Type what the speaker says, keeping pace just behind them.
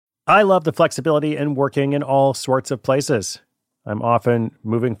I love the flexibility in working in all sorts of places. I'm often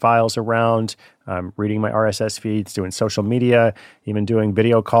moving files around, reading my RSS feeds, doing social media, even doing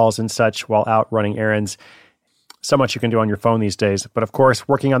video calls and such while out running errands. So much you can do on your phone these days. But of course,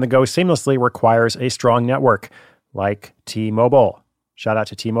 working on the go seamlessly requires a strong network, like T-Mobile. Shout out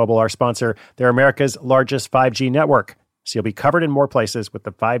to T-Mobile, our sponsor. They're America's largest 5G network, so you'll be covered in more places with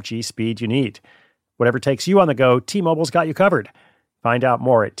the 5G speed you need. Whatever takes you on the go, T-Mobile's got you covered. Find out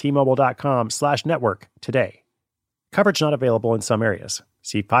more at T-Mobile.com/network today. Coverage not available in some areas.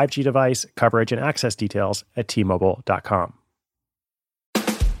 See 5G device, coverage, and access details at T-Mobile.com.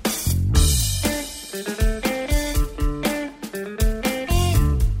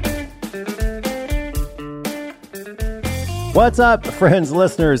 What's up, friends,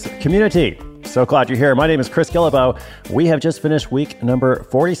 listeners, community? So glad you're here. My name is Chris Guillebeau. We have just finished week number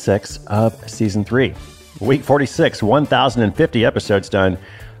 46 of season 3. Week 46, 1,050 episodes done.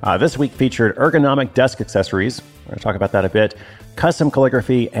 This week featured ergonomic desk accessories. We're going to talk about that a bit, custom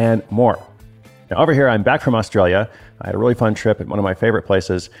calligraphy, and more. Now, over here, I'm back from Australia. I had a really fun trip at one of my favorite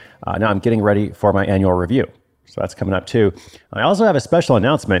places. Now I'm getting ready for my annual review. So that's coming up too. I also have a special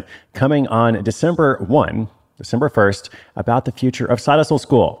announcement coming on December 1st, about the future of Side Hustle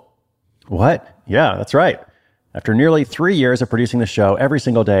School. What? Yeah, that's right. After nearly 3 years of producing the show every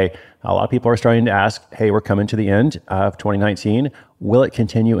single day, a lot of people are starting to ask, hey, we're coming to the end of 2019. Will it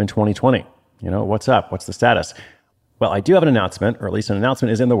continue in 2020? What's up? What's the status? Well, I do have an announcement, or at least an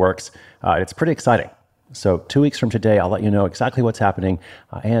announcement is in the works. It's pretty exciting. So 2 weeks from today, I'll let you know exactly what's happening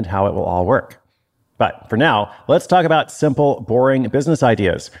and how it will all work. But for now, let's talk about simple, boring business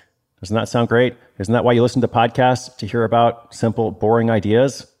ideas. Doesn't that sound great? Isn't that why you listen to podcasts, to hear about simple, boring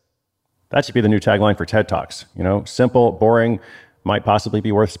ideas? That should be the new tagline for TED Talks. Simple, boring, might possibly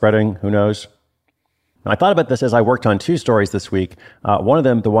be worth spreading. Who knows? Now, I thought about this as I worked on 2 stories this week. One of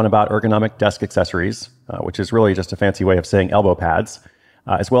them, the one about ergonomic desk accessories, which is really just a fancy way of saying elbow pads,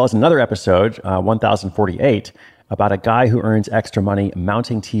 as well as another episode, 1048, about a guy who earns extra money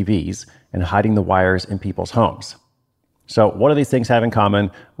mounting TVs and hiding the wires in people's homes. So what do these things have in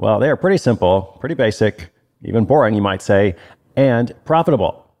common? Well, they are pretty simple, pretty basic, even boring, you might say, and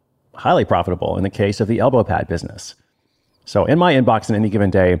profitable. Highly profitable in the case of the elbow pad business. So in my inbox on any given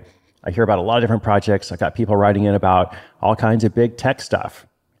day, I hear about a lot of different projects. I got people writing in about all kinds of big tech stuff,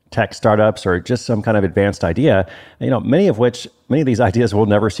 tech startups, or just some kind of advanced idea, many of these ideas will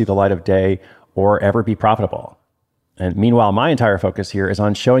never see the light of day or ever be profitable. And meanwhile, my entire focus here is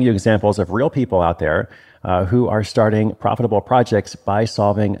on showing you examples of real people out there who are starting profitable projects by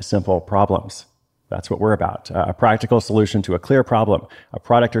solving simple problems. That's what we're about. A practical solution to a clear problem, a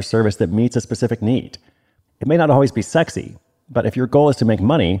product or service that meets a specific need. It may not always be sexy, but if your goal is to make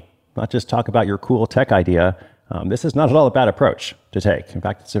money, not just talk about your cool tech idea, this is not at all a bad approach to take. In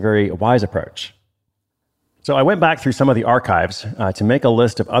fact, it's a very wise approach. So I went back through some of the archives to make a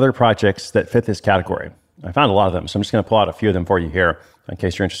list of other projects that fit this category. I found a lot of them, so I'm just going to pull out a few of them for you here in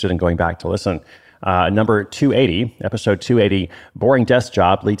case you're interested in going back to listen. Number 280, episode 280, boring desk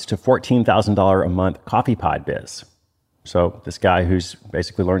job leads to $14,000 a month coffee pod biz. So this guy who's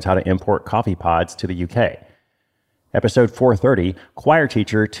basically learns how to import coffee pods to the UK. Episode 430, choir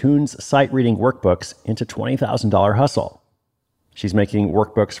teacher tunes sight reading workbooks into $20,000 hustle. She's making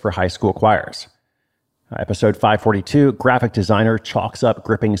workbooks for high school choirs. Episode 542, graphic designer chalks up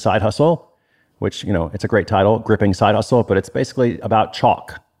gripping side hustle, which, it's a great title, gripping side hustle, but it's basically about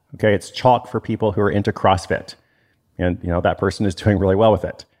chalk. Okay, it's chalk for people who are into CrossFit. And, that person is doing really well with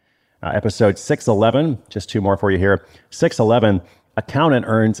it. Episode 611, just 2 more for you here. 611, accountant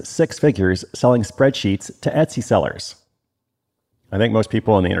earns 6 figures selling spreadsheets to Etsy sellers. I think most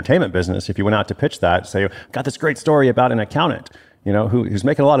people in the entertainment business, if you went out to pitch that, say, got this great story about an accountant, who's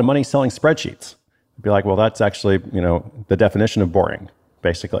making a lot of money selling spreadsheets. I'd be like, well, that's actually, the definition of boring,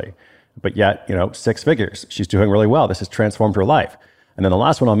 basically. But yet, 6 figures. She's doing really well. This has transformed her life. And then the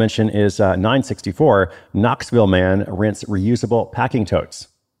last one I'll mention is 964, Knoxville man rents reusable packing totes.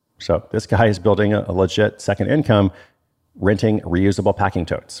 So this guy is building a legit second income, renting reusable packing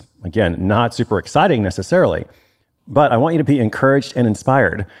totes. Again, not super exciting necessarily, but I want you to be encouraged and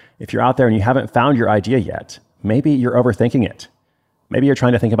inspired. If you're out there and you haven't found your idea yet, maybe you're overthinking it. Maybe you're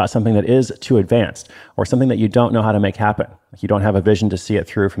trying to think about something that is too advanced or something that you don't know how to make happen. Like you don't have a vision to see it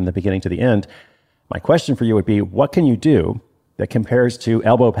through from the beginning to the end. My question for you would be, what can you do that compares to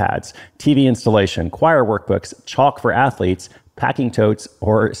elbow pads, TV installation, choir workbooks, chalk for athletes, packing totes,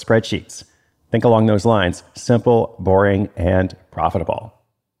 or spreadsheets? Think along those lines. Simple, boring, and profitable.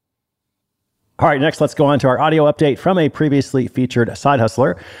 All right, next, let's go on to our audio update from a previously featured side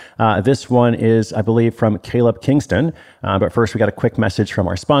hustler. This one is, I believe, from Caleb Kingston. But first, we got a quick message from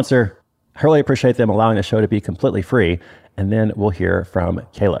our sponsor. I really appreciate them allowing the show to be completely free. And then we'll hear from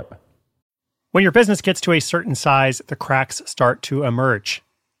Caleb. When your business gets to a certain size, the cracks start to emerge.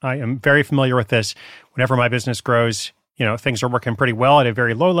 I am very familiar with this. Whenever my business grows, things are working pretty well at a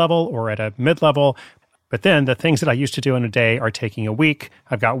very low level or at a mid-level. But then the things that I used to do in a day are taking a week.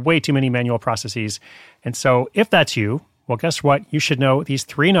 I've got way too many manual processes. And so if that's you, well, guess what? You should know these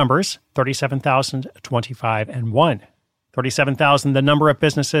three numbers, 37,000, 25, and 1. 37,000, the number of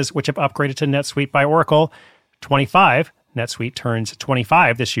businesses which have upgraded to NetSuite by Oracle. 25, NetSuite turns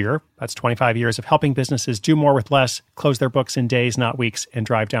 25 this year. That's 25 years of helping businesses do more with less, close their books in days, not weeks, and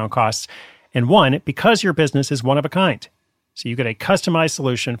drive down costs. And 1, because your business is one of a kind. So you get a customized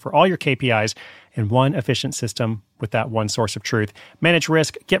solution for all your KPIs in one efficient system with that one source of truth. Manage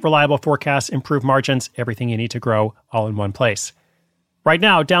risk, get reliable forecasts, improve margins, everything you need to grow all in one place. Right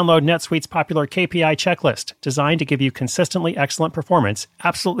now, download NetSuite's popular KPI checklist designed to give you consistently excellent performance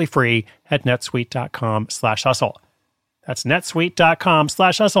absolutely free at netsuite.com/hustle. That's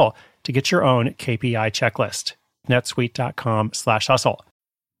netsuite.com/hustle to get your own KPI checklist. netsuite.com/hustle.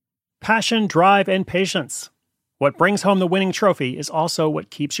 Passion, drive, and patience. What brings home the winning trophy is also what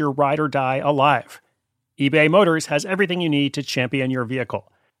keeps your ride or die alive. eBay Motors has everything you need to champion your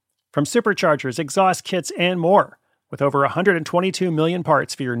vehicle. From superchargers, exhaust kits, and more. With over 122 million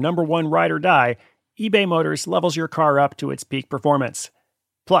parts for your number one ride or die, eBay Motors levels your car up to its peak performance.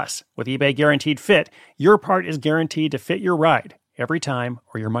 Plus, with eBay Guaranteed Fit, your part is guaranteed to fit your ride every time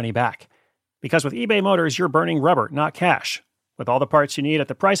or your money back. Because with eBay Motors, you're burning rubber, not cash. With all the parts you need at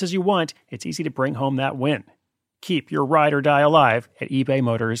the prices you want, it's easy to bring home that win. Keep your ride or die alive at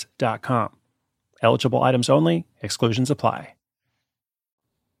ebaymotors.com. Eligible items only. Exclusions apply.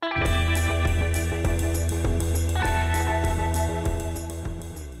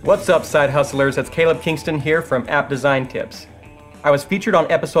 What's up, side hustlers? It's Caleb Kingston here from App Design Tips. I was featured on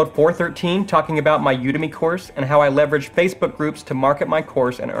episode 413 talking about my Udemy course and how I leverage Facebook groups to market my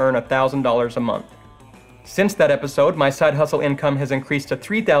course and earn $1,000 a month. Since that episode, my side hustle income has increased to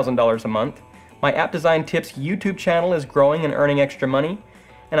 $3,000 a month. My App Design Tips YouTube channel is growing and earning extra money,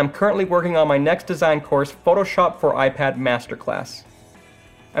 and I'm currently working on my next design course, Photoshop for iPad Masterclass.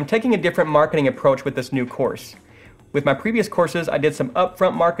 I'm taking a different marketing approach with this new course. With my previous courses, I did some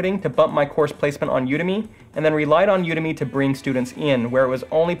upfront marketing to bump my course placement on Udemy, and then relied on Udemy to bring students in, where it was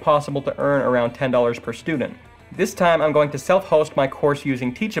only possible to earn around $10 per student. This time, I'm going to self-host my course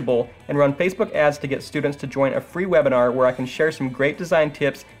using Teachable and run Facebook ads to get students to join a free webinar where I can share some great design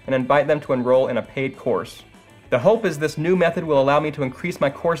tips and invite them to enroll in a paid course. The hope is this new method will allow me to increase my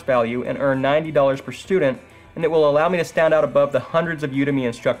course value and earn $90 per student, and it will allow me to stand out above the hundreds of Udemy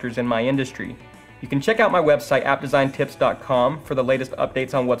instructors in my industry. You can check out my website, appdesigntips.com, for the latest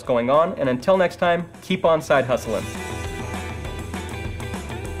updates on what's going on, and until next time, keep on side hustling.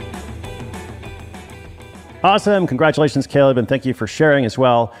 Awesome. Congratulations, Caleb, and thank you for sharing as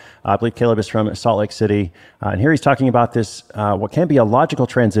well. I believe Caleb is from Salt Lake City, and here he's talking about this, what can be a logical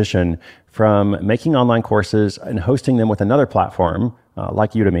transition from making online courses and hosting them with another platform,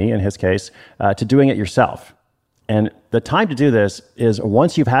 like Udemy in his case, to doing it yourself. And the time to do this is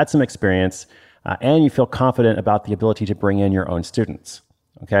once you've had some experience and you feel confident about the ability to bring in your own students,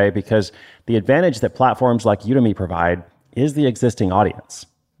 okay? Because the advantage that platforms like Udemy provide is the existing audience.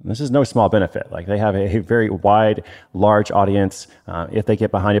 This is no small benefit. Like, they have a very wide, large audience. If they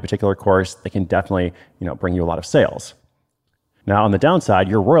get behind a particular course, they can definitely, bring you a lot of sales. Now, on the downside,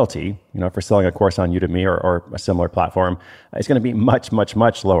 your royalty, for selling a course on Udemy or a similar platform, is going to be much, much,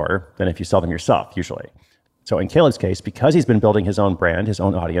 much lower than if you sell them yourself, usually. So in Caleb's case, because he's been building his own brand, his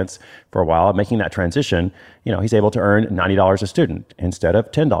own audience for a while, making that transition, he's able to earn $90 a student instead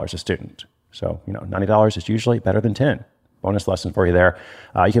of $10 a student. So, $90 is usually better than $10. Bonus lesson for you there.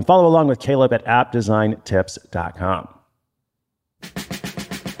 You can follow along with Caleb at appdesigntips.com.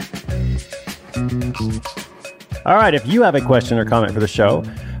 All right, if you have a question or comment for the show,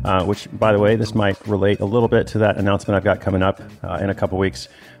 which, by the way, this might relate a little bit to that announcement I've got coming up in a couple weeks,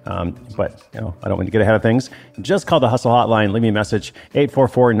 but I don't want to get ahead of things. Just call the Hustle Hotline. Leave me a message,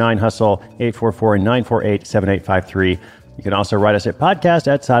 844-9-HUSTLE, 844-948-7853. You can also write us at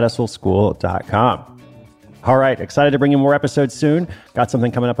podcast@sidehustleschool.com. All right, excited to bring you more episodes soon. Got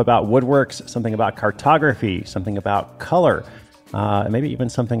something coming up about woodworks, something about cartography, something about color, and maybe even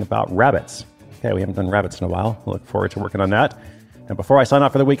something about rabbits. Okay, we haven't done rabbits in a while. Look forward to working on that. And before I sign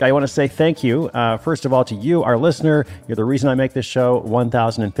off for the week, I want to say thank you, first of all, to you, our listener. You're the reason I make this show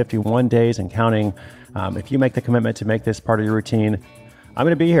 1,051 days and counting. If you make the commitment to make this part of your routine, I'm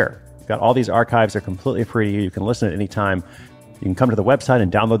going to be here. got all these archives. They're completely free to you. You can listen at any time. You can come to the website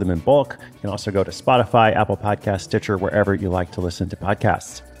and download them in bulk. You can also go to Spotify, Apple Podcasts, Stitcher, wherever you like to listen to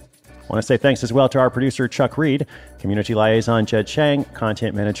podcasts. I want to say thanks as well to our producer, Chuck Reed, community liaison, Jed Chang,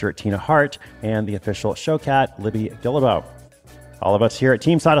 content manager, Tina Hart, and the official show cat, Libby Guillebeau. All of us here at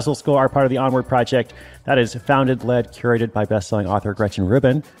Team Side Hustle School are part of the Onward Project. That is founded, led, curated by bestselling author Gretchen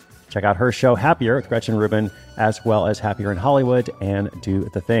Rubin. Check out her show, Happier, with Gretchen Rubin, as well as Happier in Hollywood and Do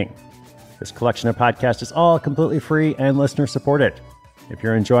the Thing. This collection of podcasts is all completely free and listener supported. If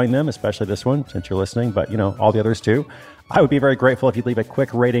you're enjoying them, especially this one, since you're listening, but all the others too, I would be very grateful if you'd leave a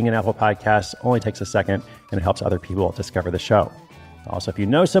quick rating in Apple Podcasts. Only takes a second, and it helps other people discover the show. Also, if you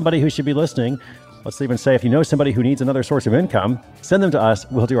know somebody who should be listening, let's even say if you know somebody who needs another source of income, send them to us.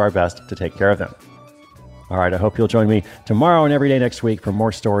 We'll do our best to take care of them. All right, I hope you'll join me tomorrow and every day next week for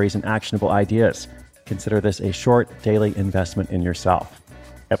more stories and actionable ideas. Consider this a short daily investment in yourself.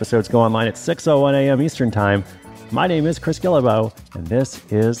 Episodes go online at 6:01 a.m. Eastern Time. My name is Chris Guillebeau, and this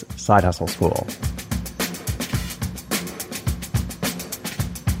is Side Hustle School.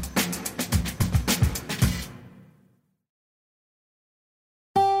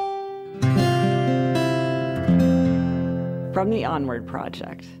 From the Onward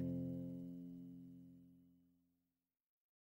Project.